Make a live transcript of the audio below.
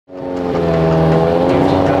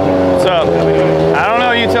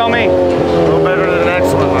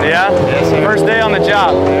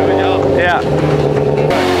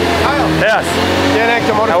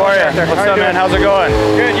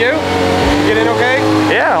Everything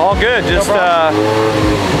okay? Yeah, all good. Just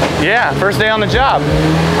yeah, first day on the job.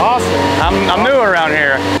 Awesome. I'm new around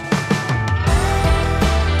here.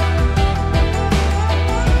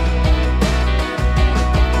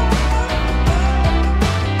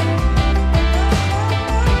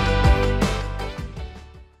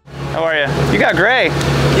 How are you? You got gray.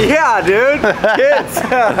 Yeah, dude. Kids.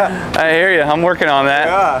 I hear you. I'm working on that.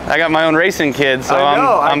 Yeah. I got my own racing kid, so I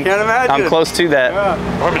know, I can't imagine. I'm close to that. Yeah.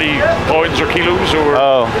 How many pounds or kilos or?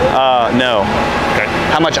 Oh, no. Okay.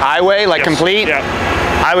 How much I weigh, like Yes. complete? Yeah.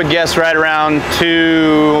 I would guess right around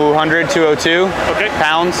 200, 202 Okay.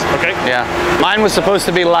 pounds. Okay. Yeah. Mine was supposed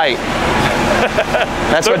to be light.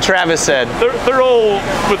 That's what Travis said. They're all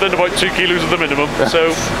within about 2 kilos of the minimum,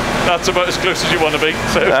 so that's about as close as you want to be.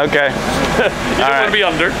 So Okay. you don't want to be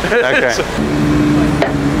under. Okay. So,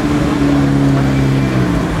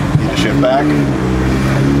 Need to shift back.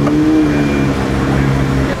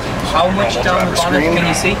 How much down the bonnet can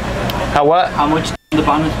you see? How what? How much down the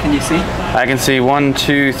bonnet can you see? I can see 1,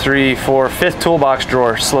 2, 3, 4, 5th toolbox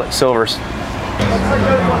drawer, silvers.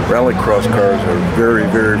 RallyCross cars are very,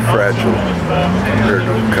 very fragile compared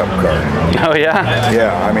to a cup car. Oh yeah?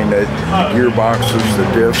 Yeah, I mean the gearboxes, the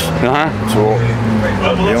diffs, so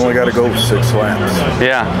you only got to go 6 laps.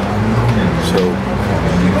 Yeah. So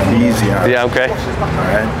easy on it. Yeah, okay. All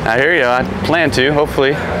right. I hear you. I plan to,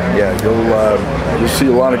 hopefully. Yeah, you'll see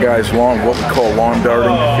a lot of guys what we call lawn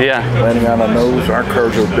darting. Yeah. Landing on the nose. Our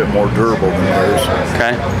cars are a bit more durable than theirs.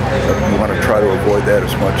 Okay. But you want to try to avoid that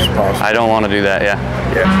as much as possible. I don't want to do that, yeah.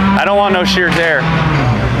 Yeah. I don't want no sheared hair.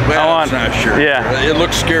 Well, it's not sure. Yeah. It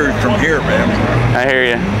looks scary from here, man. I hear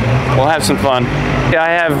you. We'll have some fun. Yeah, I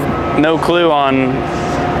have no clue on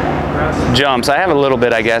jumps. I have a little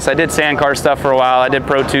bit, I guess. I did sand car stuff for a while. I did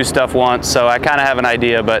Pro 2 stuff once, so I kind of have an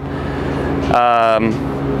idea, but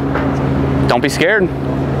don't be scared.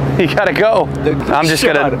 You gotta go. I'm just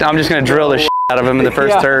gonna drill the shit out of him in the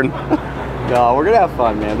first turn. No, we're gonna have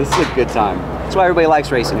fun, man. This is a good time. That's why everybody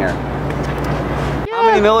likes racing here. How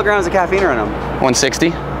many milligrams of caffeine are in them?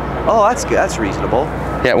 160. Oh, that's good. That's reasonable.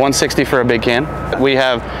 Yeah, 160 for a big can. We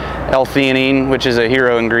have L-theanine, which is a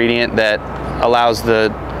hero ingredient that allows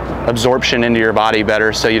the absorption into your body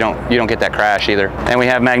better, so you don't get that crash either. And we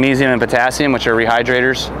have magnesium and potassium, which are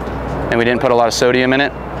rehydrators, and we didn't put a lot of sodium in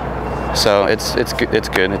it, so it's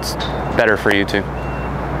good. It's better for you too.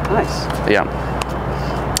 Nice. Yeah.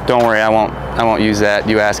 Don't worry, I won't use that.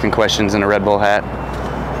 You asking questions in a Red Bull hat.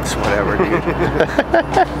 It's whatever, dude.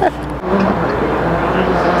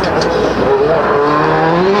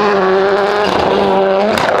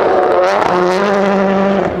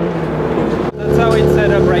 That's how it's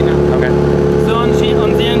set up right now. Okay. So on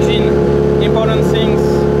the engine, important things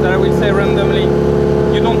that I will say randomly,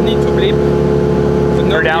 you don't need to blip. So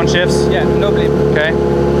no For downshifts? Yeah, no blip. Okay.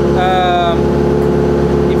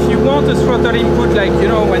 If you want a throttle input, like, you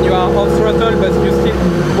know, when you are off throttle, but you still,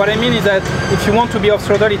 what I mean is that if you want to be off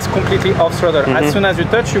throttle, it's completely off throttle. As soon as you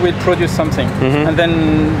touch, you will produce something. And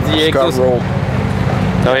then the exhaust. Roll.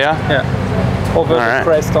 Oh yeah? Yeah. Over the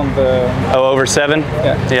crest on the... Oh, over 7?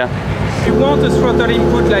 Yeah. Yeah. If you want a throttle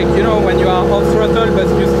input, like, you know, when you are off throttle, but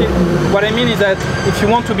you still, what I mean is that if you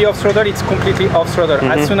want to be off throttle, it's completely off throttle.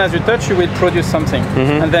 As soon as you touch, you will produce something.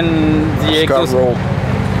 And then the exhaust. Roll.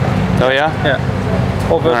 Oh yeah? Yeah.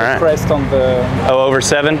 Over the crest on the... Oh, over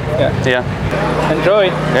 7? Yeah. Yeah. Enjoy.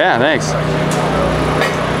 Yeah, thanks.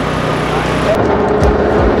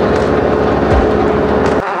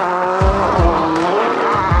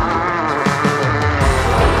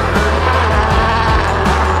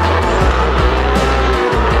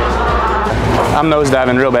 I'm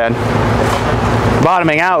nosediving real bad.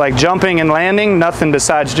 Bottoming out, like jumping and landing, nothing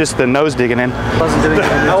besides just the nose digging in. Wasn't doing good.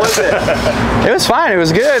 How was it? It was fine, it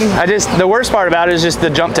was good. The worst part about it is just the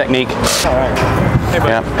jump technique. All right. Hey,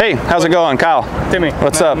 Yeah. Hey, how's it going, Kyle? Timmy.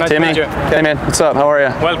 What's up, nice Timmy? To meet you. Hey man, what's up? How are you?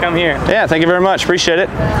 Welcome here. Yeah, thank you very much. Appreciate it.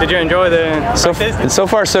 Did you enjoy the practice? So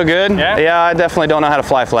far, so good. Yeah? Yeah, I definitely don't know how to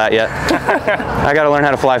fly flat yet. I got to learn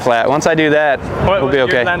how to fly flat. Once I do that, we'll be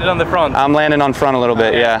okay. You landed on the front. I'm landing on front a little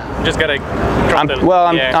bit. Yeah. Just gotta.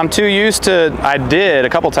 I'm too used to. I did a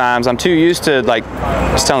couple times. I'm too used to, like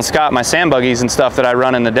I was telling Scott, my sand buggies and stuff that I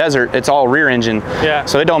run in the desert. It's all rear engine. Yeah.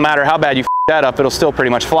 So it don't matter how bad you that up, it'll still pretty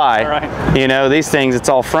much fly. Right. You know, these things, it's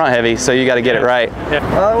all front heavy, so you got to get it right.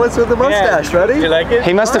 Yeah. What's with the mustache, buddy? You like it?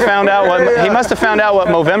 He must have found out what he must have found out what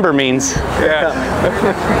Movember means. Yeah.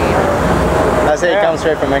 I say it comes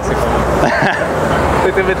straight from Mexico.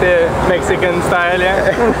 Little bit Mexican style, yeah.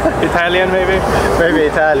 Italian maybe. Maybe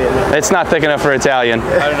Italian. It's not thick enough for Italian.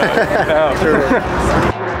 I don't know. No. True.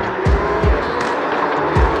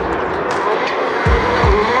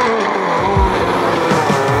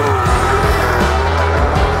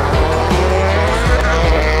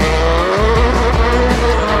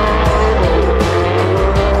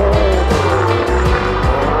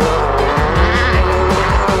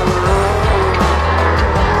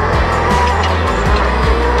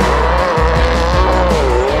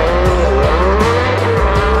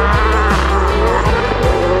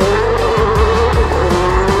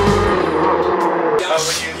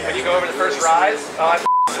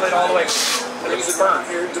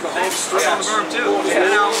 the berm too. And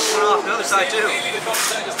then I almost went off the other side too.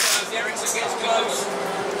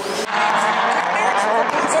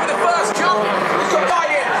 For the first jump, he's got right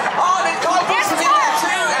in. Oh, then Kyle Busch was in there too,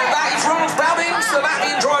 and that is Ronald Bowdings, the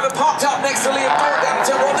Latvian driver, parked up next to Liam Thorne down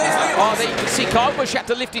to Ron. Oh, there you can see Kyle Busch had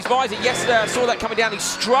to lift his visor. Yesterday I saw that coming down. He's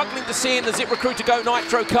struggling to see in the Zip Recruiter Go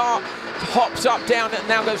Nitro car. Hops up, down, and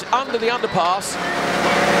now goes under the underpass.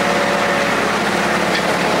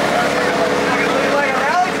 Like a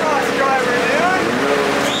RallyCross driver, dude.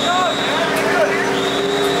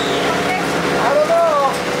 I don't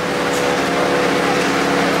know.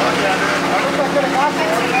 I wish I could have got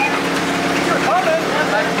there. You're coming.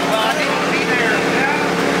 Well, I needed to be there.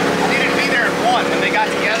 I needed to be there at 1 when they got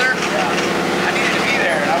together. I needed to be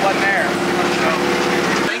there, and I wasn't there. So,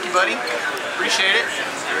 thank you, buddy. Appreciate it.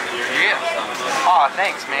 Yeah. Aw,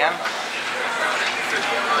 thanks, man.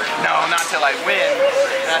 No, not till I win.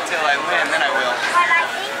 Not till I win, then I will.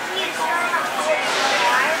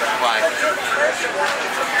 Why?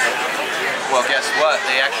 Well, guess what?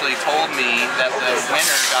 They actually told me that the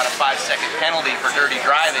winner got a 5-second penalty for dirty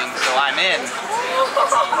driving, so I'm in.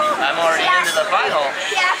 I'm already into the final.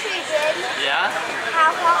 He actually did. Yeah?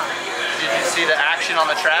 How long? Did you see the action on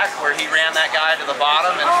the track where he ran that guy to the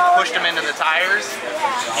bottom and pushed him into the tires?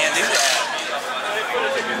 Can't do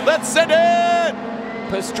that. Let's send it!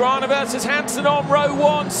 Pastrana versus Hansen on row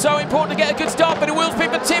 1. So important to get a good start, but a wheel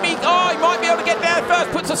spin. But Timmy, oh, he might be able to get there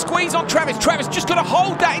first. Puts a squeeze on Travis. Travis just got to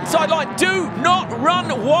hold that inside line. Do not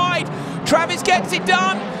run wide. Travis gets it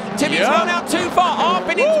done. Timmy's run out too far.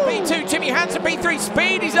 Arpin into P2. Timmy Hansen P3.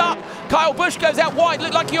 Speed is up. Kyle Busch goes out wide.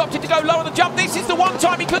 Looked like he opted to go low on the jump. This is the one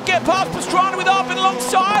time he could get past Pastrana with Arpin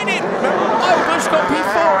alongside him. Oh, Busch got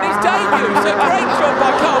P4 in his debut. So great job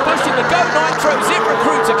by Kyle Busch in the Go Nitro Zip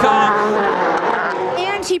Recruiter car.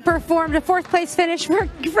 And he performed a 4th place finish for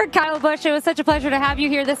Kyle Busch. It was such a pleasure to have you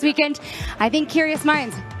here this weekend. I think curious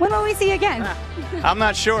minds, when will we see you again? I'm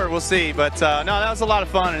not sure, we'll see, but no, that was a lot of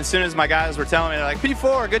fun. And as soon as my guys were telling me, they're like,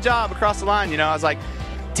 P4, good job across the line, you know, I was like,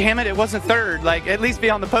 damn it, it wasn't 3rd, like at least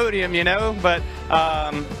be on the podium, you know, but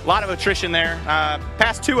a lot of attrition there,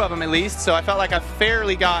 past 2 of them at least, so I felt like I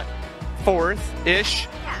fairly got 4th-ish.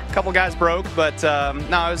 A couple guys broke, but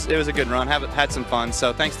no, it was a good run, had some fun,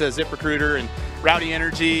 so thanks to Zip Recruiter and Rowdy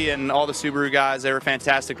Energy and all the Subaru guys. They were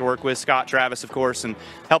fantastic to work with. Scott, Travis, of course, and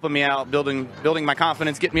helping me out, building my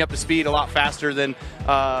confidence, getting me up to speed a lot faster than,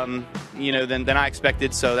 you know, than I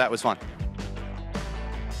expected. So that was fun.